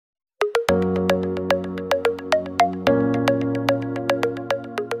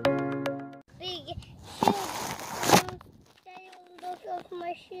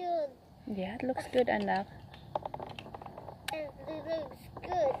Yeah, it looks good, anak. It looks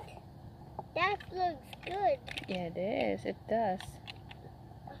good. That looks good. Yeah, it is. It does.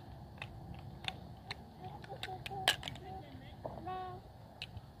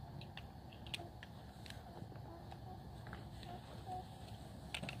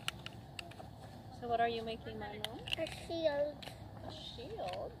 So what are you making, Mano? A shield. A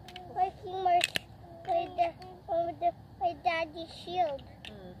shield? Making my daddy's shield.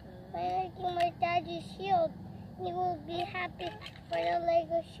 Mm-hmm. By making my daddy's shield, he will be happy for the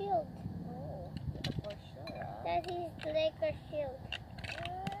Lego shield. Oh, for sure. Daddy's Lego shield.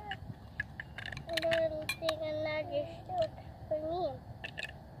 And a little thing, another shield for me.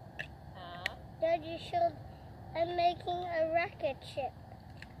 Daddy's shield, I'm making a rocket ship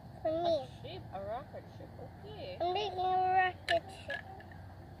for me. A rocket ship, okay. I'm making a rocket ship.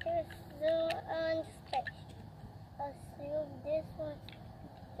 There's zoom on space. I'll zoom this one.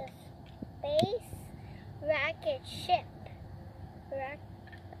 The space rocket ship.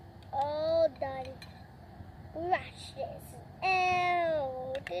 All done. Watch this.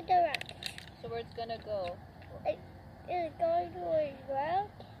 Oh, did the rocket. So where it's gonna go? It's going to a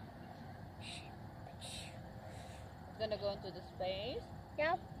rocket. It's gonna go into the space?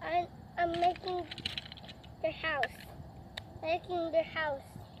 Yep, I'm making the house. Making the house.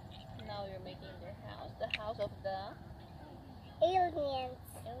 Now you're making their house. The house of the Aliens.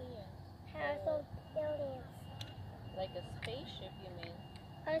 aliens. House of aliens. Like a spaceship, you mean?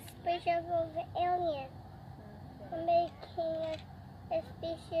 A spaceship of aliens. Okay. I'm making a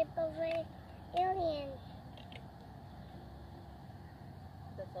spaceship of aliens.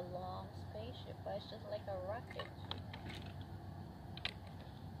 That's a long spaceship, but it's just like a rocket.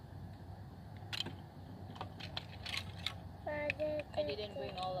 I didn't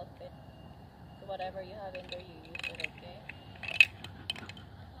bring all of it. So whatever you have in there, you use it, okay?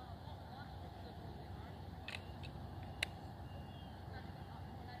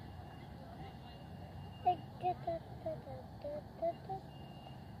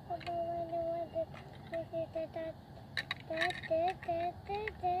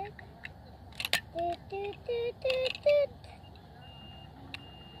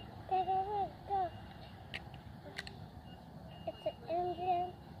 It's an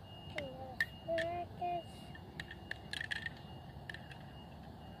engine.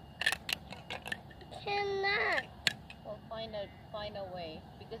 Cannot. Well, find a way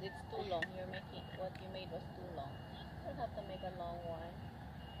because it's too long. You're making what you made was too long. You don't have to make a long one.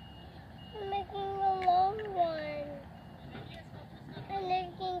 I'm making a long one. I'm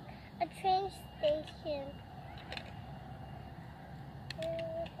making a train station.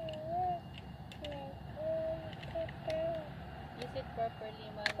 Use it properly,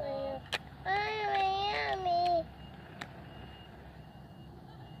 Mano. Yummy.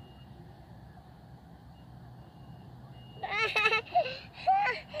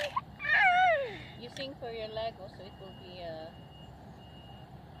 Using for your Lego so it will be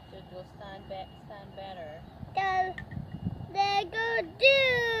so it will stand better. The Lego do.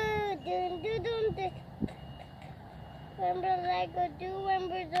 Remember Lego do?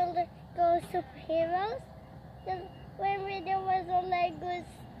 Remember the Lego superheroes? Remember there was a Lego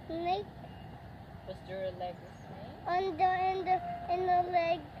snake? Was there a Lego snake? On the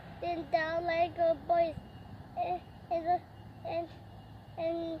leg, in the Lego boys,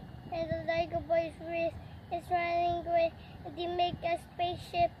 and the Lego boys is running away. They make a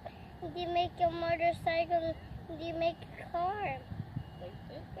spaceship. They make a motorcycle. They make a car. They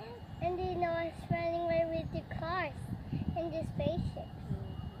did that? And they know us running away with the cars and the spaceship.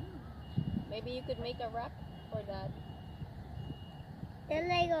 Mm-hmm. Maybe you could make a rap for that. The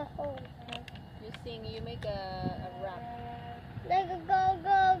Lego home. You make a rap. Lego go.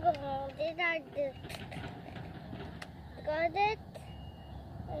 These are the got it.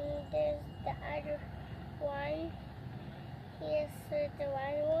 And there's the other one. Here's the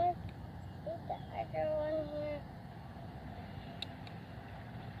one. The other one here.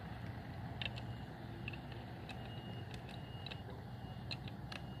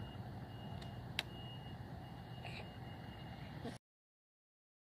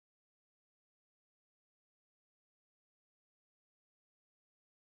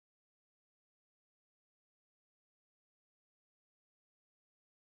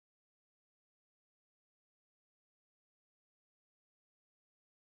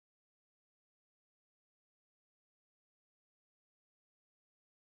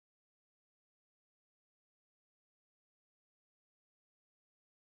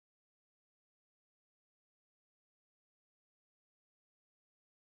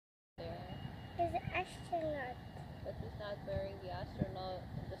 There. He's an astronaut. But he's not wearing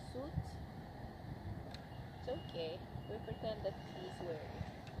the suit. okay. We pretend that he's wearing.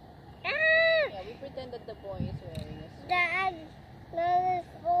 Ah! Yeah, we pretend that the boy is wearing a suit. Dad, now let's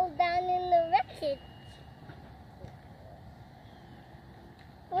fall down in the wreckage.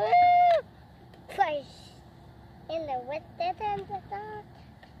 Woo! Push in the wet and the dark.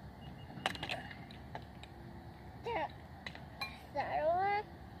 That one.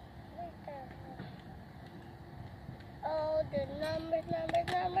 Oh, the numbers.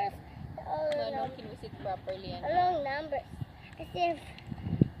 All the Manong, numbers. can we sit properly and Along numbers. As if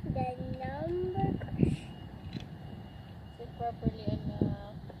the number. sit properly and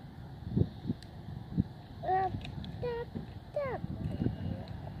Tap, tap, tap.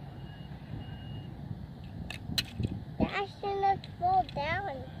 That should not fall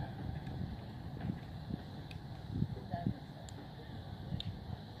down.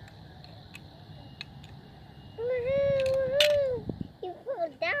 Woohoo, woohoo. You fall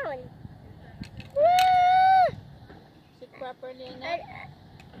down. Woo! sit properly and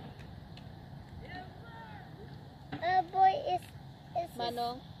A boy is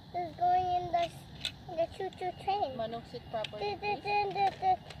Manong, going in the choo-choo train. Manong, sit properly. Dun, Please. dun, dun,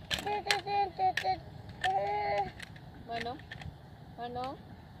 dun, dun, dun, dun, dun, dun. Manong,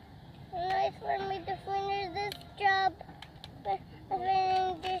 Nice for me to finish this job.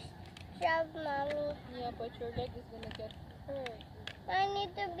 Finish this job, mommy. yeah, but your leg is gonna get hurt. I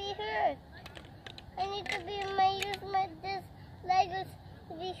need to be hurt. I need to be this leg is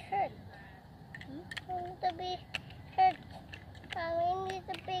to be hurt. I need to be hurt. Mommy needs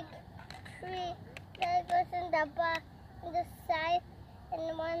a big tree that goes in the back, in the side,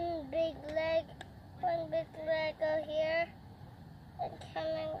 and one big leg go here, and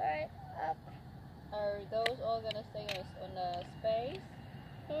coming right up. Are those all gonna stay on a space?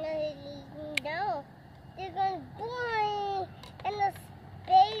 No, they're going boing in the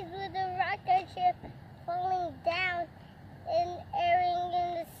space with the rocket ship falling down and airing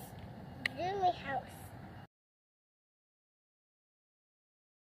in the Zoomy house.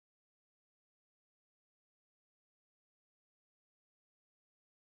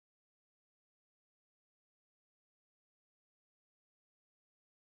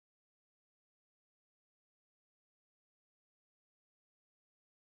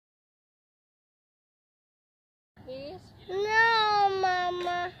 Please? No,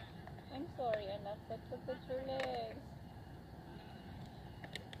 Mama. I'm sorry, anak, but look at your legs.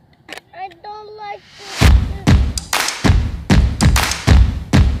 I don't like this.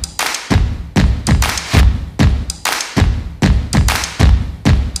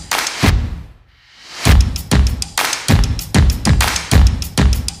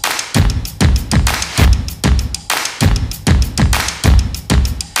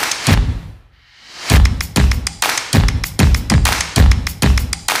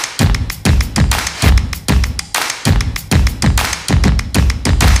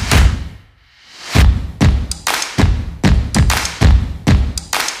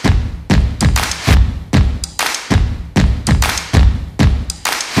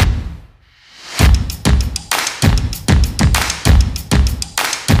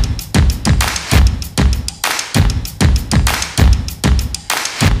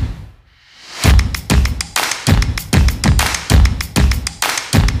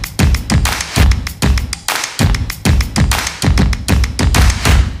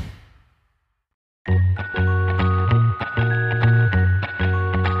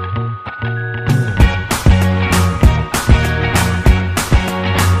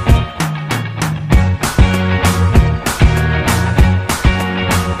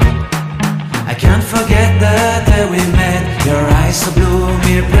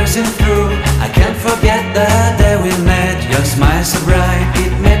 piercing through. I can't forget the day we met. Your smile so bright,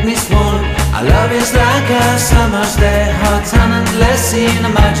 it made me swoon. Our love is like a summer's day, hot and endless in a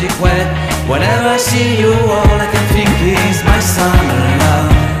magic way. Whenever I see you, all I can think is my summer love.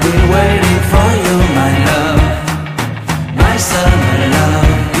 Been waiting for you, my love. My summer love.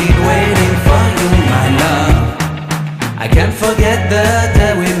 Been waiting for you, my love. I can't forget the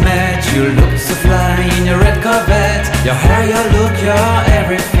day we met. You looked so fly in your red Corvette. Your hair, your look, your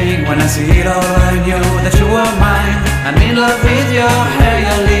everything. When I see it all, I knew that you were mine. I'm in love with your hair,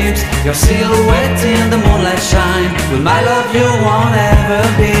 your lips, your silhouette in the moonlight shine. With my love you won't ever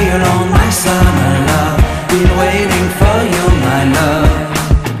be alone. My summer love, been waiting for you, my love.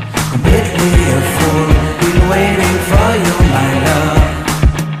 Completely a fool, been waiting for you, my love.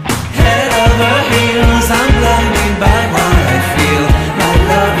 Head over heels, I'm blinded by what I feel. My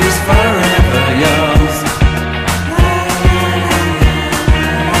love is forever yours.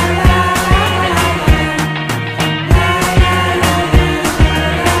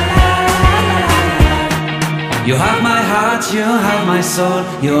 You have my heart, you have my soul,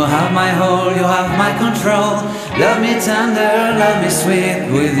 you have my whole, you have my control. Love me tender, love me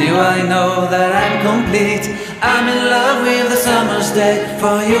sweet, with you I know that I'm complete. I'm in love with the summer's day,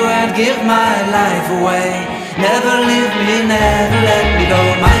 for you I'd give my life away. Never leave me, never let me go,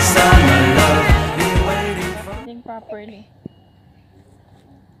 my summer love. Be waiting for Sing properly.